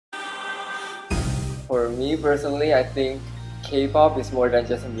For me personally, I think K-pop is more than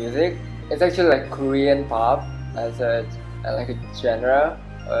just music. It's actually like Korean pop as a like a genre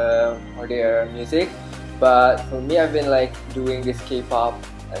for their music. But for me, I've been like doing this K-pop,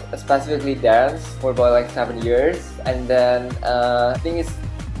 specifically dance, for about like 7 years, and then I think it's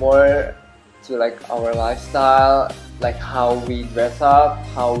more to like our lifestyle, like how we dress up,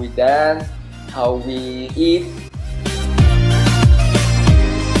 how we dance, how we eat.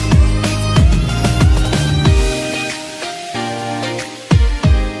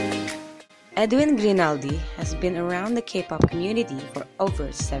 Edwin Grinaldi has been around the K-pop community for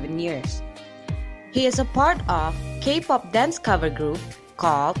over 7 years. He is a part of K-pop dance cover group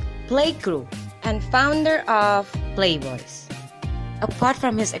called Playgroup and founder of Playboys. Apart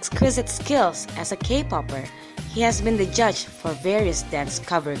from his exquisite skills as a K-popper, he has been the judge for various dance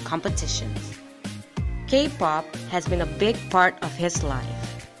cover competitions. K-pop has been a big part of his life.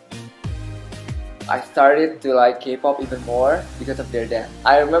 I started to like K-pop even more because of their dance.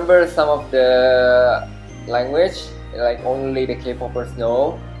 I remember some of the language like only the K-poppers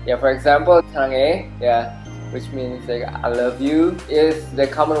know. Yeah, for example, 사랑해, yeah, which means like I love you, is the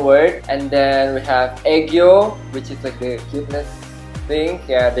common word. And then we have 애교, which is like the cuteness thing.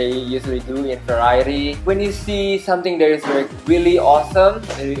 Yeah, they usually do in variety. When you see something that is like really awesome,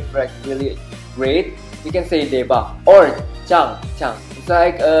 really great, you can say 대박 or 짱. It's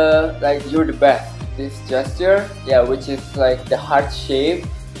like you're the best. This gesture, yeah, which is like the heart shape.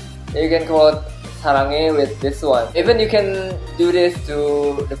 You can call it 사랑해 with this one. Even you can do this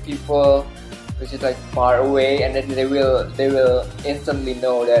to the people which is like far away, and then they will instantly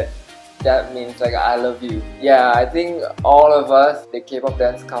know that means like I love you. Yeah, I think all of us, the K-pop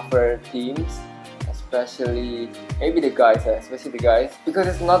dance cover teams, especially maybe the guys, especially the guys, because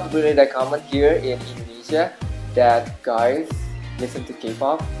it's not really that common here in Indonesia that guys listen to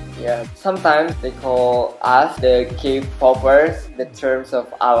K-pop. Yeah, sometimes they call us the K-poppers, the terms of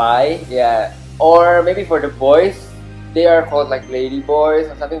alay. Yeah, or maybe for the boys, they are called like lady boys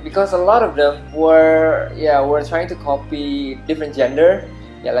or something, because a lot of them were trying to copy different gender.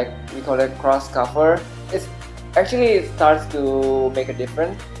 Yeah, like we call it cross cover. It's actually, it starts to make a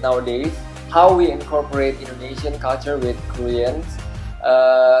difference nowadays how we incorporate Indonesian culture with Koreans.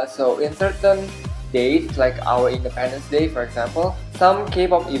 So in certain days, like our Independence Day, for example, some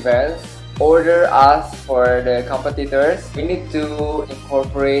K-pop events order us for the competitors. We need to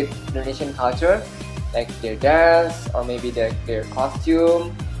incorporate Indonesian culture, like their dance or maybe their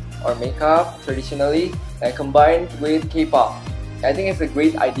costume or makeup traditionally, combined with K-pop. I think it's a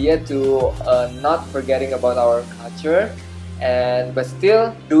great idea to not forgetting about our culture, but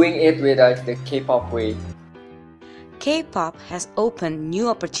still doing it with the K-pop way. K-pop has opened new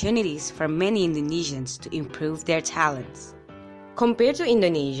opportunities for many Indonesians to improve their talents. Compared to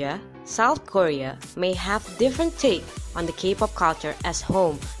Indonesia, South Korea may have different take on the K-pop culture as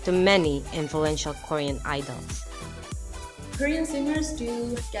home to many influential Korean idols. Korean singers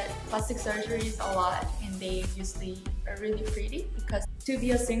do get plastic surgeries a lot, and they usually are really pretty because to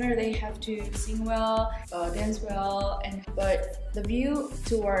be a singer they have to sing well, dance well, but the view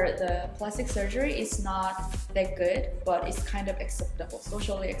toward the plastic surgery is not that good, but it's kind of acceptable,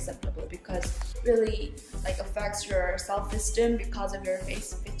 socially acceptable, because it really like affects your self-esteem because of your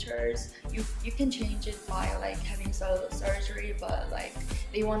face features. You can change it by like having surgery, but like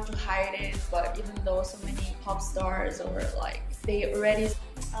they want to hide it. But even though so many pop stars or like they already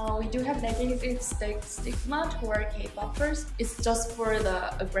we do have negative stigma toward K-popers. It's just for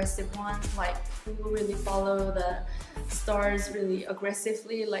the aggressive ones, like who really follow the stars really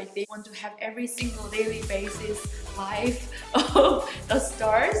aggressively, like they want to have every single daily basis life of the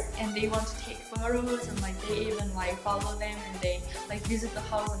stars, and they want to take photos, and like they even like follow them, and they like visit the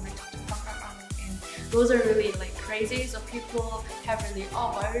house and like and those are really like crazy. So people have really,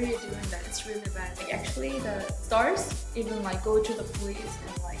 oh, why are you doing that? It's really bad. Like actually the stars even like go to the police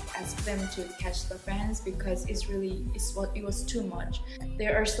and like ask them to catch the fans because it was too much.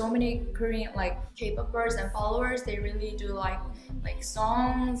 There are so many Korean like K-popers and followers. They really do like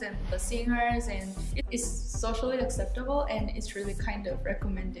songs and the singers, and it's socially acceptable and it's really kind of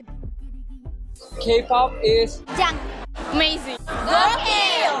recommended. K-pop is amazing.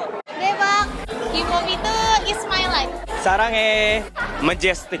 Gokil. Debak. K-pop itu is my life. 사랑해.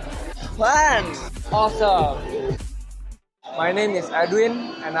 Majestic. fun, awesome. My name is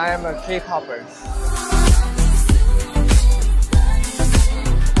Edwin and I am a K-popper.